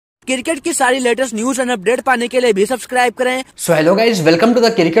Cricket की सारी latest news and update पाने के लिए भी सब्सक्राइब करें। So hello guys, welcome to the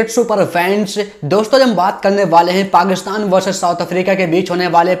cricket super fans. दोस्तों, हम बात करने वाले हैं पाकिस्तान वर्सेस साउथ अफ्रीका के बीच होने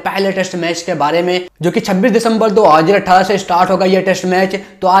वाले पहले टेस्ट मैच के बारे में, जो कि 26 दिसंबर 2018 से स्टार्ट होगा ये टेस्ट मैच।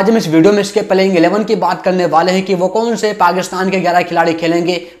 तो आज हम इस वीडियो में इसके प्लेइंग 11 की बात करने वाले हैं कि वो कौन से पाकिस्तान के 11 खिलाड़ी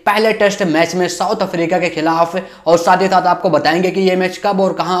खेलेंगे पहले टेस्ट मैच में साउथ अफ्रीका के खिलाफ, और साथ ही साथ आपको बताएंगे कि ये मैच कब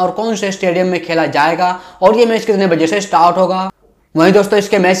और कहां और कौन से स्टेडियम में खेला जाएगा और ये मैच कितने बजे से स्टार्ट होगा। वहीं दोस्तों,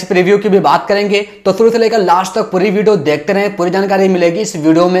 इसके मैच प्रीव्यू की भी बात करेंगे, तो शुरू से लेकर लास्ट तक पूरी वीडियो देखते रहें, पूरी जानकारी मिलेगी इस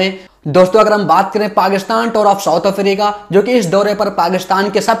वीडियो में। दोस्तों, अगर हम बात करें Pakistan tour of south Africa, जो कि इस दौरे पर पाकिस्तान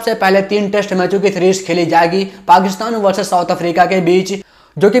के सबसे पहले 3 टेस्ट मैचों की सीरीज खेली जाएगी पाकिस्तान वर्सेस साउथ अफ्रीका के बीच,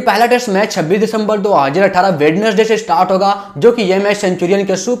 जो कि पहला टेस्ट मैच 26 दिसंबर 2018 वेडनेसडे से स्टार्ट होगा, जो कि यह मैच सेंचुरियन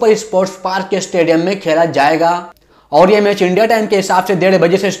के सुपर स्पोर्ट्स पार्क के स्टेडियम में खेला जाएगा। और यह मैच इंडिया टाइम के हिसाब से 1:30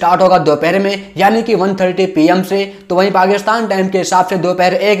 बजे से स्टार्ट होगा दोपहर में, यानी कि 1:30 PM से। तो वहीं पाकिस्तान टाइम के हिसाब से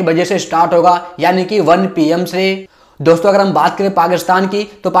दोपहर 1 बजे से स्टार्ट होगा, यानी कि 1 PM से। दोस्तों, अगर हम बात करें पाकिस्तान की,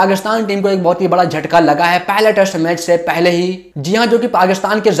 तो पाकिस्तान टीम को एक बहुत ही बड़ा झटका लगा है पहले टेस्ट मैच से पहले ही। जी हां, जो कि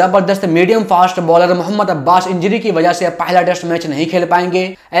पाकिस्तान के जबरदस्त medium fast bowler Mohammad Abbas injury की वजह से पहला टेस्ट मैच नहीं खेल पाएंगे।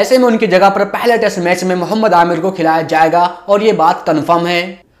 ऐसे में उनकी जगह पर पहले टेस्ट मैच में मोहम्मद आमिर को खिलाया जाएगा, और ये बात कन्फर्म है।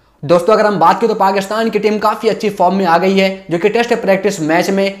 दोस्तों, अगर हम बात करें तो पाकिस्तान की टीम काफी अच्छी फॉर्म में आ गई है, जो कि टेस्ट प्रैक्टिस मैच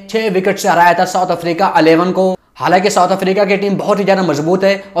में 6 विकेट से हराया था साउथ अफ्रीका 11 को। हालांकि साउथ अफ्रीका की टीम बहुत ही ज्यादा मजबूत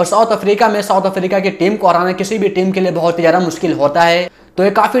है, और साउथ अफ्रीका की टीम को हराना किसी भी टीम के लिए बहुत ही ज्यादा मुश्किल होता है। तो ये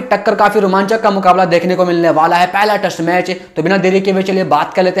काफी रोमांचक का मुकाबला देखने को मिलने वाला है पहला टेस्ट मैच। तो बिना देरी के हुए चलिए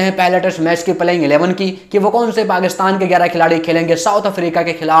बात कर लेते हैं पहले टेस्ट मैच की प्लेइंग 11 की, कि वो कौन से पाकिस्तान के 11 खिलाड़ी खेलेंगे साउथ अफ्रीका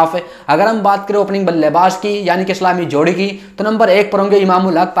के खिलाफ। अगर हम बात करें ओपनिंग बल्लेबाज की, यानी कि इस्लामी जोड़ी की, तो नंबर 1 पर होंगे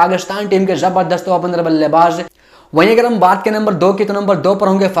इमामुल हक, पाकिस्तान टीम के जबरदस्त ओपनर बल्लेबाज। वहीं अगर हम बात करें नंबर 2 की, तो नंबर 2 पर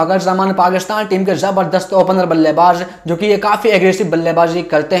होंगे फखर जमान, पाकिस्तान टीम के जबरदस्त ओपनर बल्लेबाज, जो कि ये काफी एग्रेसिव बल्लेबाजी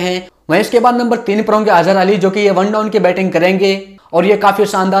करते हैं। वहीं इसके बाद नंबर 3 पर होंगे अजहर अली, जो कि ये 1 डाउन की बैटिंग करेंगे, और ये काफी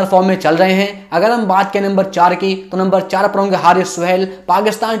शानदार फॉर्म में चल रहे हैं। अगर हम बात करें नंबर 4 की, तो नंबर 4 पर होंगे हारिस सुहेल,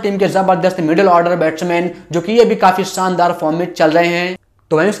 पाकिस्तान टीम के जबरदस्त मिडिल ऑर्डर बैट्समैन, जो कि ये भी काफी शानदार फॉर्म में चल रहे हैं।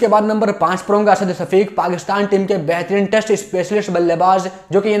 तो वहीं उसके बाद नंबर 5 पर होंगे असद शफीक, पाकिस्तान टीम के बेहतरीन टेस्ट स्पेशलिस्ट बल्लेबाज,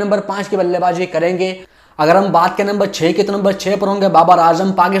 जो कि ये नंबर 5 की बल्लेबाजी करेंगे। अगर हम बात करें नंबर 6 की, तो नंबर 6 पर होंगे बाबर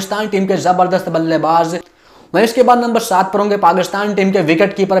आजम, पाकिस्तान टीम के जबरदस्त बल्लेबाज। वहीं इसके बाद नंबर 7 पर होंगे पाकिस्तान टीम के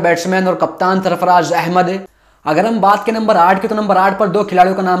विकेट कीपर बैट्समैन और कप्तान सरफराज अहमद। अगर हम बात करें नंबर 8 की, तो नंबर 8 पर 2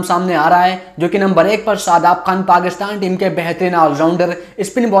 खिलाड़ियों का नाम सामने आ रहा है, जो कि नंबर 1 पर शादाब खान, पाकिस्तान टीम के बेहतरीन ऑलराउंडर,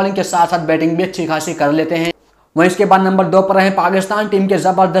 स्पिन बॉलिंग के साथ साथ बैटिंग भी अच्छी खासी कर लेते हैं। वहीं इसके बाद नंबर 2 पर है पाकिस्तान टीम के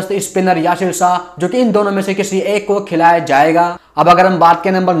जबरदस्त स्पिनर यासिर शाह, जो कि इन दोनों में से किसी एक को खिलाया जाएगा। अब अगर हम बात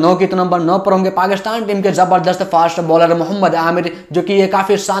करें नंबर 9 की, तो नंबर 9 पर होंगे पाकिस्तान टीम के जबरदस्त फास्ट बॉलर मोहम्मद आमिर, जो कि ये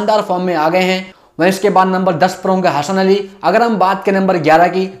काफी शानदार फॉर्म में आ गए हैं। वहीं इसके बाद नंबर 10 पर होंगे हसन अली। अगर हम बात करें नंबर 11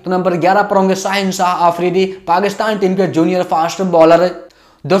 की, तो नंबर 11 पर होंगे शाहिन शाह आफरीदी, पाकिस्तान टीम के जूनियर फास्ट बॉलर।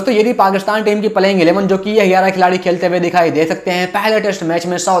 दोस्तों, ये भी पाकिस्तान टीम की प्लेइंग 11, जो कि ये 11 खिलाड़ी खेलते हुए दिखाई दे सकते हैं पहले टेस्ट मैच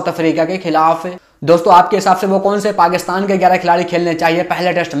में साउथ अफ्रीका के खिलाफ। दोस्तों, आपके हिसाब से वो कौन से पाकिस्तान के 11 खिलाड़ी खेलने चाहिए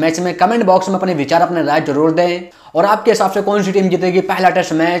पहले टेस्ट मैच में? कमेंट बॉक्स में अपने विचार, अपने राय जरूर दें। और आपके हिसाब से कौन सी टीम जीतेगी पहला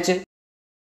टेस्ट मैच?